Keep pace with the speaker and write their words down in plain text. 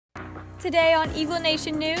Today on Eagle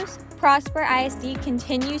Nation News, Prosper ISD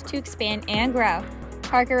continues to expand and grow.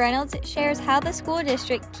 Parker Reynolds shares how the school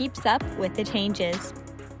district keeps up with the changes.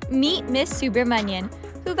 Meet Miss Subramanian,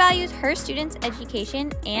 who values her students'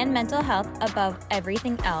 education and mental health above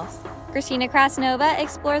everything else. Christina Krasnova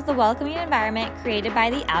explores the welcoming environment created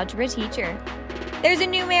by the algebra teacher. There's a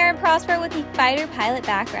new mayor in Prosper with a fighter pilot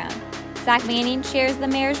background. Zach Manning shares the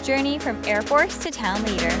mayor's journey from Air Force to town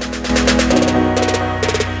leader.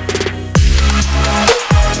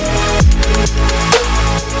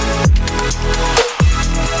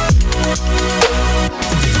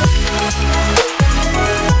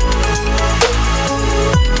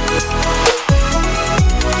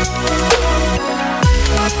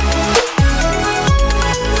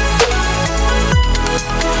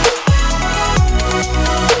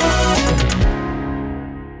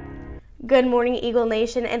 Good morning, Eagle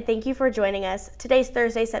Nation, and thank you for joining us. Today's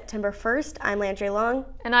Thursday, September 1st. I'm Landry Long.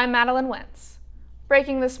 And I'm Madeline Wentz.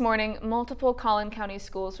 Breaking this morning, multiple Collin County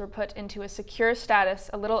schools were put into a secure status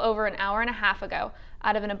a little over an hour and a half ago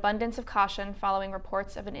out of an abundance of caution following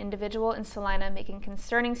reports of an individual in Salina making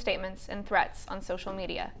concerning statements and threats on social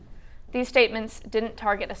media. These statements didn't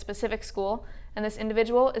target a specific school, and this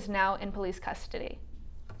individual is now in police custody.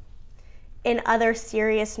 In other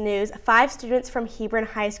serious news, 5 students from Hebron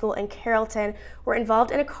High School in Carrollton were involved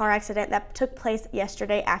in a car accident that took place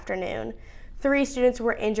yesterday afternoon. 3 students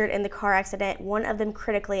were injured in the car accident, one of them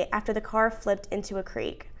critically, after the car flipped into a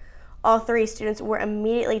creek. All 3 students were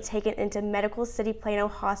immediately taken into Medical City Plano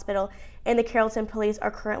Hospital, and the Carrollton police are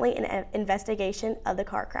currently in an investigation of the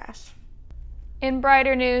car crash. In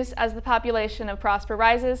brighter news, as the population of Prosper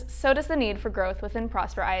rises, so does the need for growth within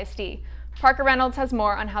Prosper ISD. Parker Reynolds has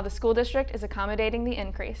more on how the school district is accommodating the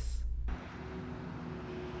increase.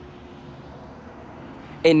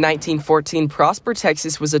 In 1914, Prosper,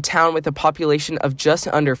 Texas was a town with a population of just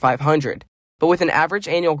under 500. But with an average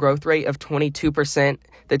annual growth rate of 22%,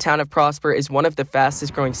 the town of Prosper is one of the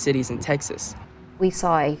fastest growing cities in Texas. We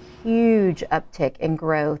saw a huge uptick in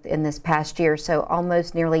growth in this past year, so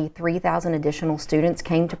almost nearly 3,000 additional students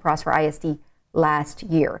came to Prosper ISD last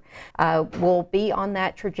year. We'll be on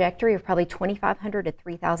that trajectory of probably 2,500 to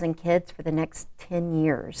 3,000 kids for the next 10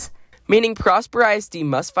 years. Meaning Prosper ISD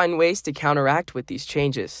must find ways to counteract with these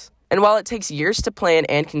changes. And while it takes years to plan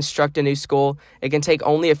and construct a new school, it can take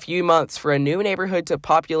only a few months for a new neighborhood to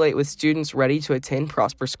populate with students ready to attend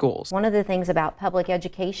Prosper schools. One of the things about public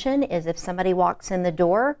education is if somebody walks in the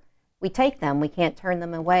door, we take them. We can't turn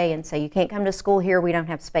them away and say, you can't come to school here, we don't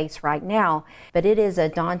have space right now. But it is a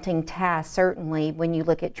daunting task, certainly, when you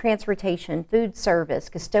look at transportation, food service,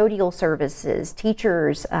 custodial services,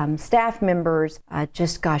 teachers, staff members,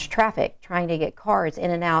 traffic, trying to get cars in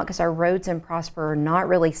and out because our roads in Prosper are not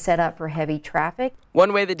really set up for heavy traffic.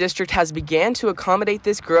 One way the district has began to accommodate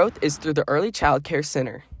this growth is through the Early Child Care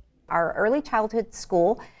Center. Our early childhood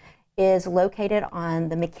school is located on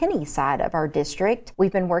the McKinney side of our district.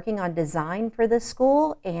 We've been working on design for this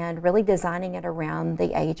school and really designing it around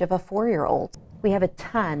the age of a 4-year-old. We have a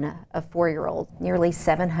ton of 4-year-olds, nearly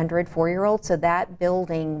 700 4-year-olds, so that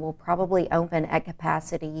building will probably open at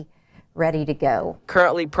capacity, ready to go.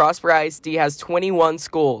 Currently, Prosper ISD has 21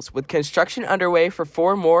 schools, with construction underway for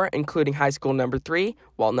 4 more, including high school number 3,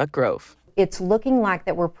 Walnut Grove. It's looking like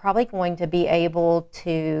that we're probably going to be able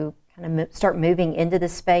to start moving into the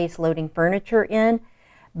space, loading furniture in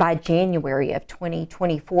by January of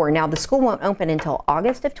 2024. Now, the school won't open until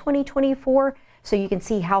August of 2024, so you can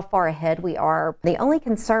see how far ahead we are. The only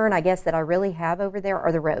concern, I guess, that I really have over there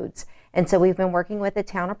are the roads. And so we've been working with the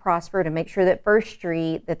town of Prosper to make sure that First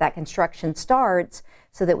Street, that construction starts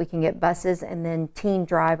so that we can get buses and then teen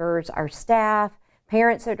drivers, our staff,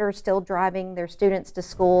 parents that are still driving their students to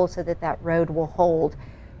school so that that road will hold.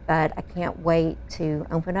 But I can't wait to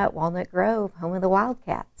open up Walnut Grove, home of the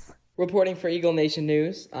Wildcats. Reporting for Eagle Nation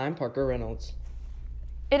News, I'm Parker Reynolds.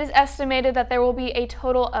 It is estimated that there will be a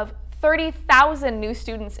total of 30,000 new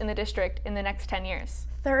students in the district in the next 10 years.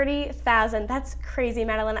 30,000, that's crazy,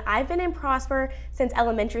 Madeline. I've been in Prosper since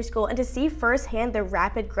elementary school, and to see firsthand the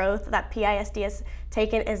rapid growth that PISD has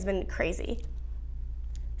taken has been crazy.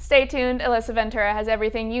 Stay tuned, Alyssa Ventura has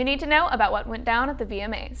everything you need to know about what went down at the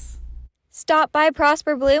VMAs. Stop by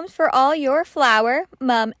Prosper Blooms for all your flower,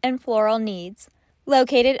 mum, and floral needs.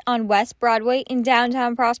 Located on West Broadway in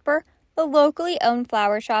downtown Prosper, the locally owned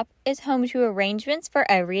flower shop is home to arrangements for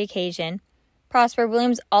every occasion. Prosper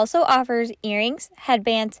Blooms also offers earrings,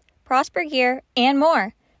 headbands, Prosper gear, and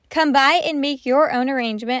more. Come by and make your own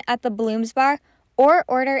arrangement at the Blooms Bar or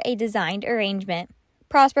order a designed arrangement.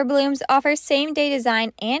 Prosper Blooms offers same-day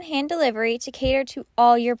design and hand delivery to cater to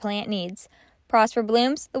all your plant needs. Prosper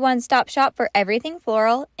blooms, the one-stop shop for everything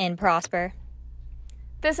floral in Prosper.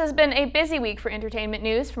 This has been a busy week for entertainment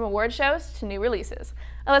news, from award shows to new releases.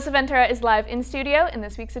 Alyssa Ventura is live in studio in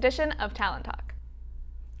this week's edition of Talent Talk.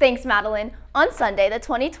 Thanks, Madeline. On Sunday, the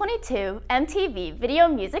 2022 MTV Video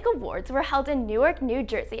Music Awards were held in Newark, New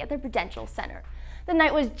Jersey at the Prudential Center. The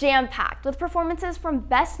night was jam-packed with performances from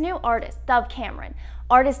Best New Artist, Dove Cameron,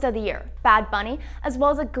 Artist of the Year, Bad Bunny, as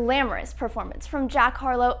well as a glamorous performance from Jack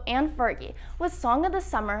Harlow and Fergie with Song of the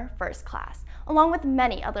Summer, First Class, along with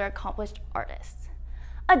many other accomplished artists.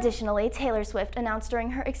 Additionally, Taylor Swift announced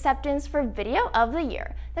during her acceptance for Video of the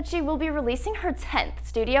Year that she will be releasing her 10th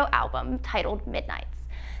studio album titled Midnights.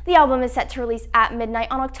 The album is set to release at midnight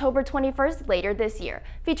on October 21st later this year,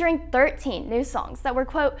 featuring 13 new songs that were,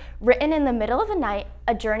 quote, written in the middle of the night,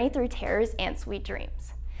 a journey through terrors and sweet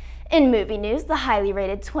dreams. In movie news, the highly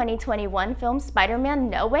rated 2021 film Spider-Man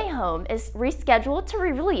No Way Home is rescheduled to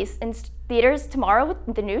re-release in theaters tomorrow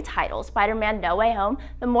with the new title, Spider-Man No Way Home,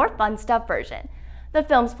 the More Fun Stuff version. The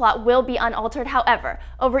film's plot will be unaltered, however.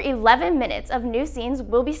 Over 11 minutes of new scenes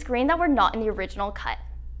will be screened that were not in the original cut.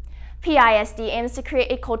 PISD aims to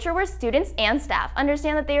create a culture where students and staff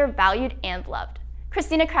understand that they are valued and loved.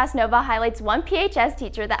 Christina Krasnova highlights one PHS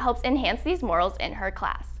teacher that helps enhance these morals in her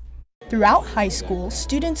class. Throughout high school,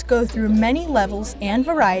 students go through many levels and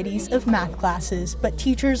varieties of math classes, but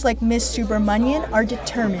teachers like Ms. Subramanian are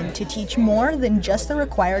determined to teach more than just the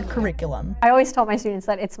required curriculum. I always tell my students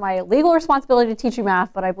that it's my legal responsibility to teach you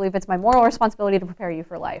math, but I believe it's my moral responsibility to prepare you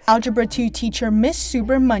for life. Algebra 2 teacher Ms.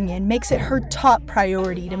 Subramanian makes it her top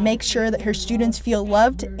priority to make sure that her students feel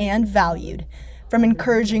loved and valued. From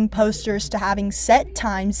encouraging posters to having set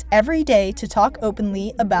times every day to talk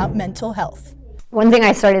openly about mental health. One thing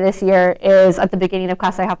I started this year is at the beginning of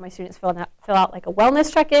class, I have my students fill out like a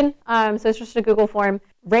wellness check-in. So it's just a Google form.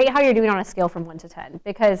 Rate how you're doing on a scale from 1 to 10.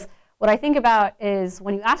 Because what I think about is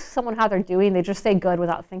when you ask someone how they're doing, they just say good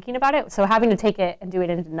without thinking about it. So having to take it and do it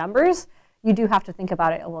into numbers, you do have to think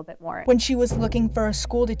about it a little bit more. When she was looking for a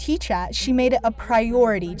school to teach at, she made it a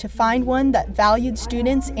priority to find one that valued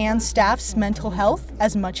students and staff's mental health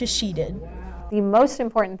as much as she did. The most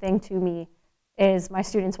important thing to me is my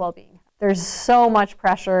students' well-being. There's so much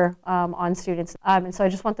pressure on students, and so I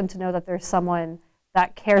just want them to know that there's someone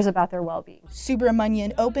that cares about their well-being.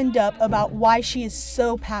 Subramanian opened up about why she is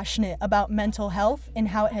so passionate about mental health and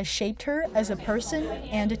how it has shaped her as a person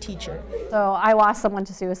and a teacher. So I lost someone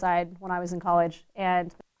to suicide when I was in college,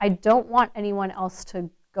 and I don't want anyone else to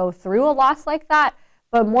go through a loss like that,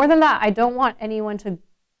 but more than that, I don't want anyone to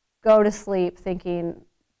go to sleep thinking,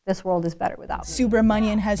 this world is better without me.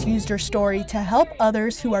 Subramanian has used her story to help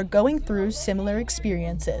others who are going through similar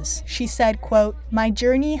experiences. She said, quote, my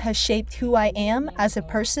journey has shaped who I am as a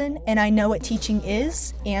person, and I know what teaching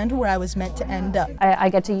is and where I was meant to end up. I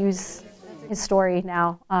get to use his story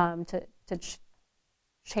now to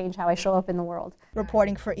change how I show up in the world.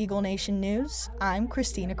 Reporting for Eagle Nation News, I'm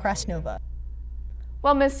Christina Krasnova.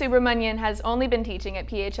 While Ms. Subramanian has only been teaching at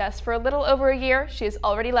PHS for a little over a year, she has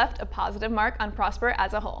already left a positive mark on Prosper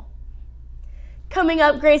as a whole. Coming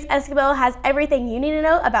up, Grace Escobar has everything you need to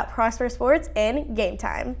know about Prosper sports in Game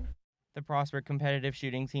Time. The Prosper competitive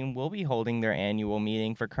shooting team will be holding their annual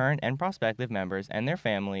meeting for current and prospective members and their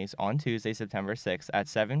families on Tuesday, September 6th at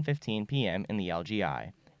 7:15 p.m. in the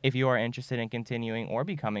LGI. If you are interested in continuing or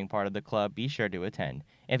becoming part of the club, be sure to attend.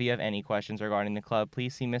 If you have any questions regarding the club,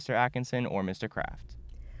 please see Mr. Atkinson or Mr. Kraft.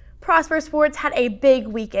 Prosper Sports had a big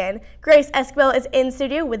weekend. Grace Escobar is in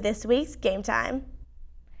studio with this week's Game Time.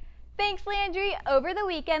 Thanks, Landry. Over the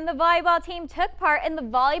weekend, the volleyball team took part in the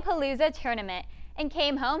Volleypalooza tournament and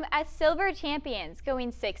came home as silver champions,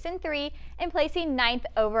 going 6-3 and placing 9th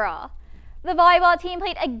overall. The volleyball team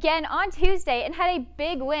played again on Tuesday and had a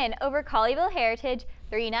big win over Colleyville Heritage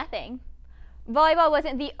 3-0. Volleyball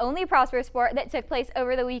wasn't the only Prosper sport that took place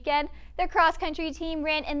over the weekend. The cross-country team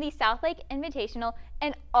ran in the South Lake Invitational,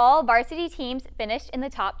 and all varsity teams finished in the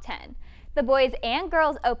top 10. The Boys and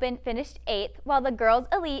Girls Open finished 8th, while the Girls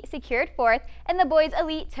Elite secured 4th, and the Boys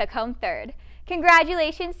Elite took home 3rd.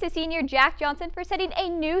 Congratulations to senior Jack Johnson for setting a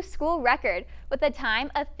new school record with a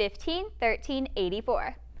time of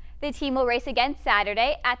 15:13:84. The team will race again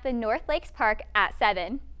Saturday at the North Lakes Park at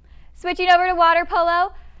 7. Switching over to water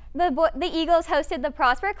polo, the Eagles hosted the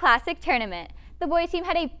Prosper Classic Tournament. The boys team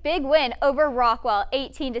had a big win over Rockwell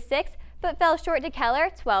 18-6, but fell short to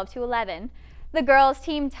Keller 12-11. The girls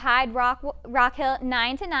team tied Rock Hill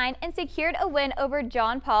 9-9 and secured a win over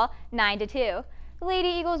John Paul 9-2. The Lady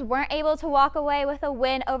Eagles weren't able to walk away with a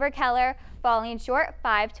win over Keller, falling short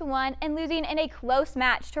 5-1 and losing in a close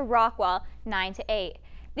match to Rockwell 9-8.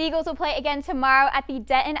 The Eagles will play again tomorrow at the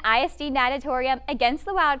Denton ISD Natatorium against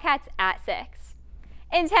the Wildcats at 6.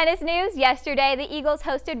 In tennis news, yesterday the Eagles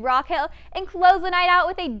hosted Rock Hill and closed the night out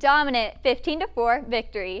with a dominant 15-4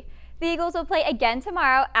 victory. The Eagles will play again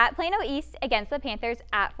tomorrow at Plano East against the Panthers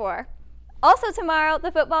at 4. Also tomorrow,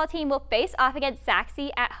 the football team will face off against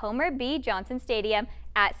Saxe at Homer B. Johnson Stadium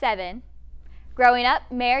at 7. Growing up,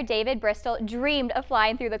 Mayor David Bristol dreamed of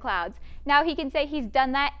flying through the clouds. Now he can say he's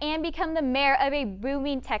done that and become the mayor of a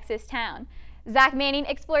booming Texas town. Zach Manning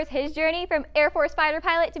explores his journey from Air Force fighter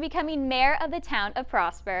pilot to becoming mayor of the town of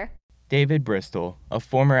Prosper. David Bristol, a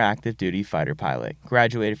former active duty fighter pilot,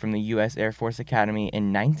 graduated from the U.S. Air Force Academy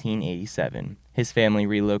in 1987. His family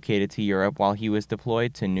relocated to Europe while he was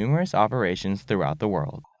deployed to numerous operations throughout the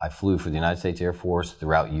world. I flew for the United States Air Force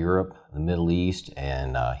throughout Europe, the Middle East,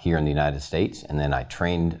 and here in the United States, and then I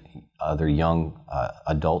trained other young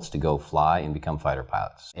adults to go fly and become fighter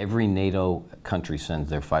pilots. Every NATO country sends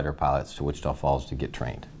their fighter pilots to Wichita Falls to get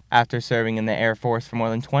trained. After serving in the Air Force for more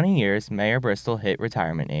than 20 years, Mayor Bristol hit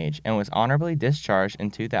retirement age and was honorably discharged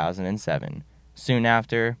in 2007. Soon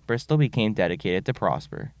after, Bristol became dedicated to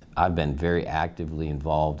Prosper. I've been very actively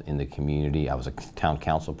involved in the community. I was a town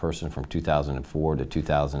council person from 2004 to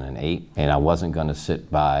 2008, and I wasn't going to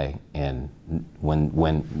sit by and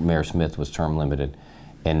when Mayor Smith was term limited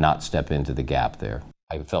and not step into the gap there.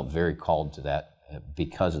 I felt very called to that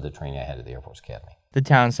because of the training I had at the Air Force Academy. The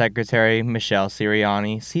town secretary, Michelle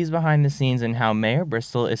Sirianni, sees behind the scenes in how Mayor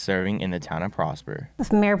Bristol is serving in the town of Prosper.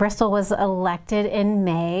 Mayor Bristol was elected in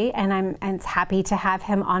May, and I'm happy to have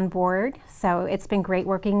him on board. So it's been great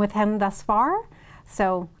working with him thus far.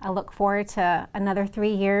 So I look forward to another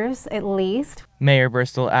 3 years at least. Mayor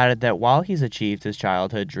Bristol added that while he's achieved his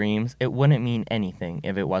childhood dreams, it wouldn't mean anything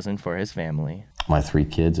if it wasn't for his family. My 3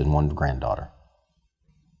 kids and 1 granddaughter.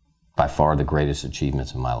 By far the greatest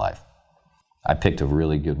achievements in my life. I picked a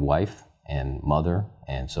really good wife and mother,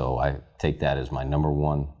 and so I take that as my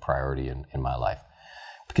 #1 priority in my life.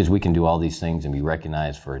 Because we can do all these things and be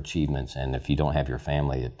recognized for achievements, and if you don't have your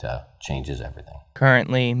family, it changes everything.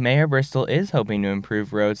 Currently, Mayor Bristol is hoping to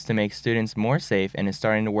improve roads to make students more safe and is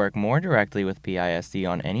starting to work more directly with PISD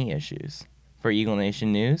on any issues. For Eagle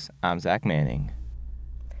Nation News, I'm Zach Manning.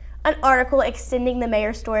 An article extending the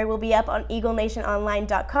mayor's story will be up on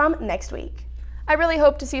eaglenationonline.com next week. I really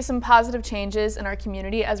hope to see some positive changes in our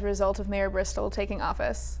community as a result of Mayor Bristol taking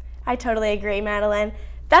office. I totally agree, Madeline.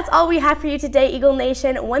 That's all we have for you today, Eagle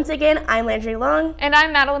Nation. Once again, I'm Landry Long. And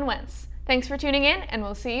I'm Madeline Wentz. Thanks for tuning in, and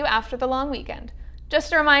we'll see you after the long weekend.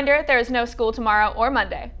 Just a reminder, there is no school tomorrow or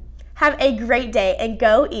Monday. Have a great day, and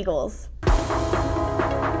go Eagles!